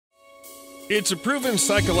It's a proven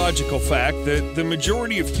psychological fact that the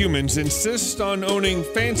majority of humans insist on owning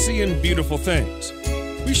fancy and beautiful things.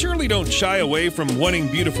 We surely don't shy away from wanting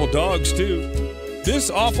beautiful dogs, too. This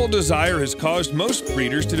awful desire has caused most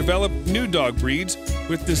breeders to develop new dog breeds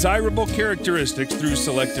with desirable characteristics through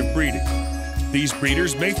selective breeding. These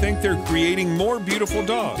breeders may think they're creating more beautiful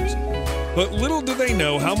dogs, but little do they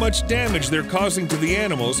know how much damage they're causing to the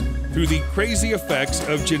animals through the crazy effects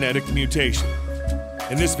of genetic mutation.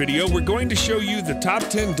 In this video, we're going to show you the top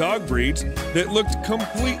 10 dog breeds that looked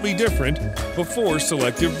completely different before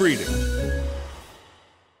selective breeding.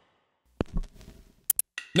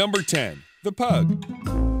 Number 10. The Pug.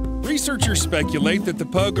 Researchers speculate that the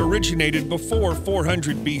Pug originated before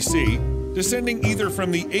 400 BC, descending either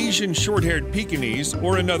from the Asian short-haired Pekingese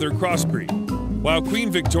or another crossbreed. While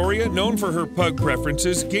Queen Victoria, known for her pug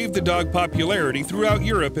preferences, gave the dog popularity throughout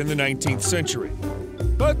Europe in the 19th century.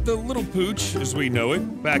 But the little pooch, as we know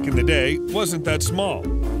it, back in the day, wasn't that small.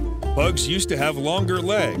 Pugs used to have longer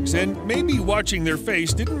legs, and maybe watching their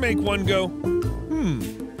face didn't make one go,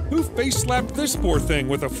 who face-slapped this poor thing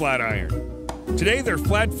with a flat iron? Today, their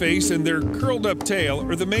flat face and their curled-up tail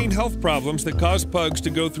are the main health problems that cause pugs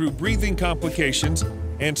to go through breathing complications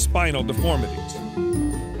and spinal deformities.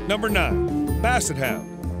 Number 9. Basset Hound.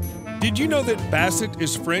 Did you know that Basset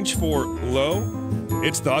is French for low?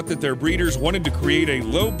 It's thought that their breeders wanted to create a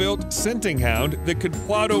low-built scenting hound that could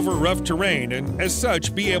plod over rough terrain and, as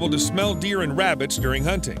such, be able to smell deer and rabbits during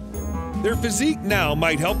hunting. Their physique now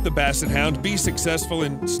might help the Basset Hound be successful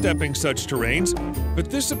in stepping such terrains, but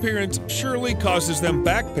this appearance surely causes them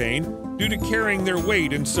back pain due to carrying their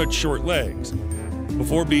weight in such short legs.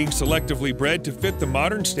 Before being selectively bred to fit the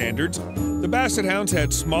modern standards, the Basset Hounds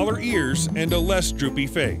had smaller ears and a less droopy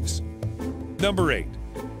face. Number 8.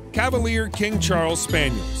 Cavalier King Charles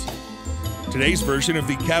Spaniels. Today's version of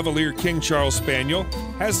the Cavalier King Charles Spaniel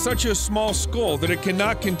has such a small skull that it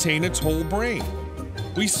cannot contain its whole brain.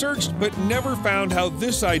 We searched but never found how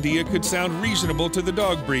this idea could sound reasonable to the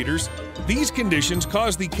dog breeders. These conditions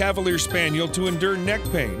cause the Cavalier Spaniel to endure neck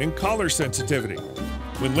pain and collar sensitivity.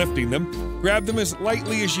 When lifting them, grab them as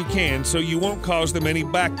lightly as you can so you won't cause them any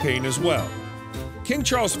back pain as well. King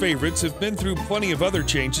Charles favorites have been through plenty of other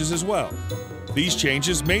changes as well. These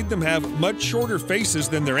changes made them have much shorter faces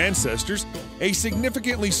than their ancestors, a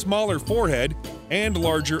significantly smaller forehead, and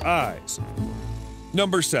larger eyes.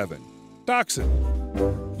 Number 7.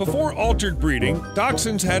 Dachshund. Before altered breeding,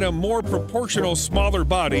 Dachshunds had a more proportional smaller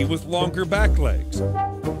body with longer back legs.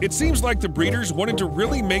 It seems like the breeders wanted to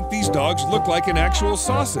really make these dogs look like an actual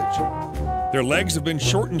sausage. Their legs have been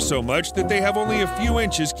shortened so much that they have only a few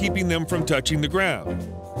inches keeping them from touching the ground.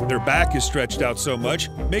 Their back is stretched out so much,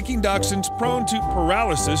 making Dachshunds prone to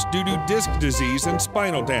paralysis due to disc disease and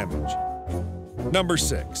spinal damage. Number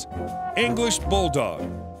 6. English Bulldog.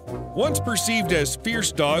 Once perceived as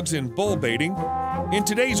fierce dogs in bull baiting, in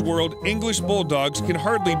today's world, English Bulldogs can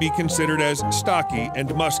hardly be considered as stocky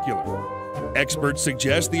and muscular. Experts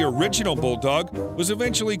suggest the original Bulldog was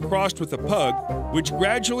eventually crossed with a Pug, which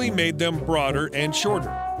gradually made them broader and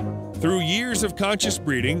shorter. Through years of conscious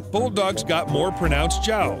breeding, Bulldogs got more pronounced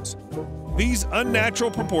jowls. These unnatural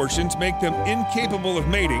proportions make them incapable of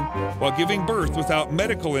mating, while giving birth without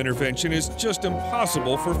medical intervention is just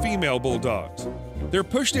impossible for female Bulldogs. Their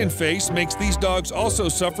pushed-in face makes these dogs also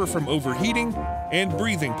suffer from overheating and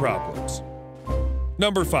breathing problems.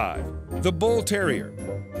 Number 5. The Bull Terrier.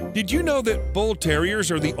 Did you know that Bull Terriers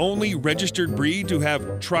are the only registered breed to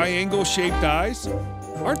have triangle-shaped eyes?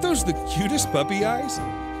 Aren't those the cutest puppy eyes?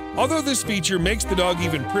 Although this feature makes the dog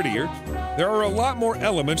even prettier, there are a lot more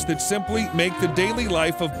elements that simply make the daily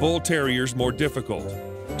life of Bull Terriers more difficult.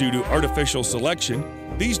 Due to artificial selection,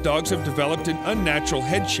 these dogs have developed an unnatural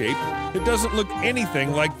head shape that doesn't look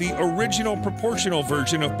anything like the original proportional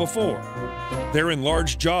version of before. Their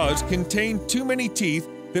enlarged jaws contain too many teeth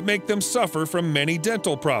that make them suffer from many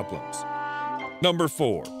dental problems. Number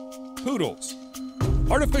 4. Poodles.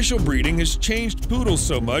 Artificial breeding has changed poodles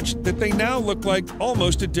so much that they now look like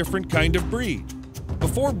almost a different kind of breed.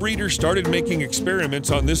 Before breeders started making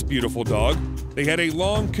experiments on this beautiful dog, they had a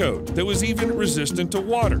long coat that was even resistant to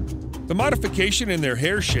water. The modification in their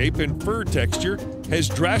hair shape and fur texture has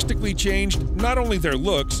drastically changed not only their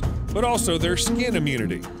looks, but also their skin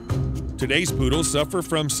immunity. Today's poodles suffer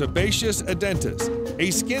from sebaceous edentus,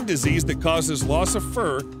 a skin disease that causes loss of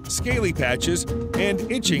fur, scaly patches, and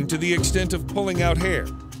itching to the extent of pulling out hair.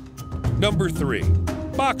 Number 3.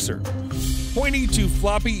 Boxer. Pointy to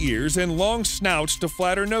floppy ears and long snouts to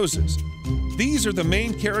flatter noses. These are the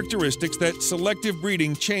main characteristics that selective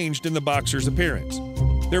breeding changed in the Boxer's appearance.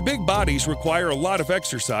 Their big bodies require a lot of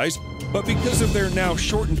exercise, but because of their now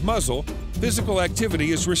shortened muzzle, physical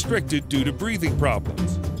activity is restricted due to breathing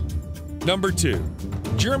problems. Number 2.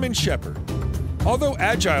 German Shepherd. Although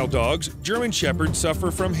agile dogs, German Shepherds suffer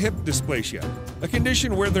from hip dysplasia, a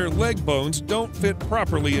condition where their leg bones don't fit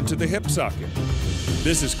properly into the hip socket.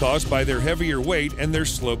 This is caused by their heavier weight and their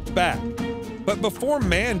sloped back. But before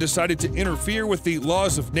man decided to interfere with the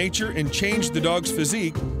laws of nature and change the dog's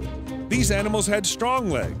physique, these animals had strong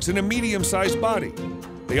legs and a medium-sized body.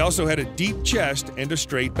 They also had a deep chest and a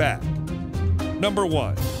straight back. Number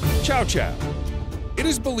 1. Chow Chow. It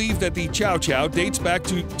is believed that the Chow Chow dates back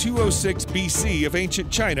to 206 BC of ancient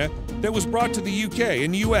China that was brought to the UK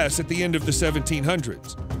and US at the end of the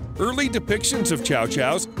 1700s. Early depictions of Chow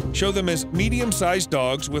Chows show them as medium-sized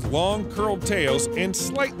dogs with long curled tails and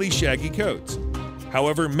slightly shaggy coats.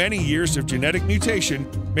 However, many years of genetic mutation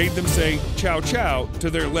made them say Chow Chow to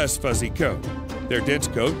their less fuzzy coat. Their dense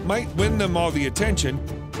coat might win them all the attention,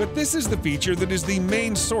 but this is the feature that is the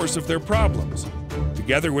main source of their problems.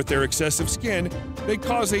 Together with their excessive skin, they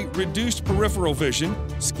cause a reduced peripheral vision,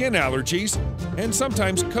 skin allergies, and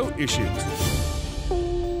sometimes coat issues.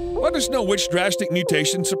 Let us know which drastic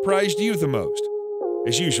mutation surprised you the most.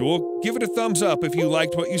 As usual, give it a thumbs up if you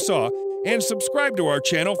liked what you saw, and subscribe to our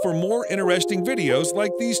channel for more interesting videos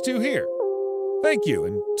like these two here. Thank you,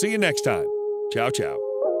 and see you next time. Ciao, ciao.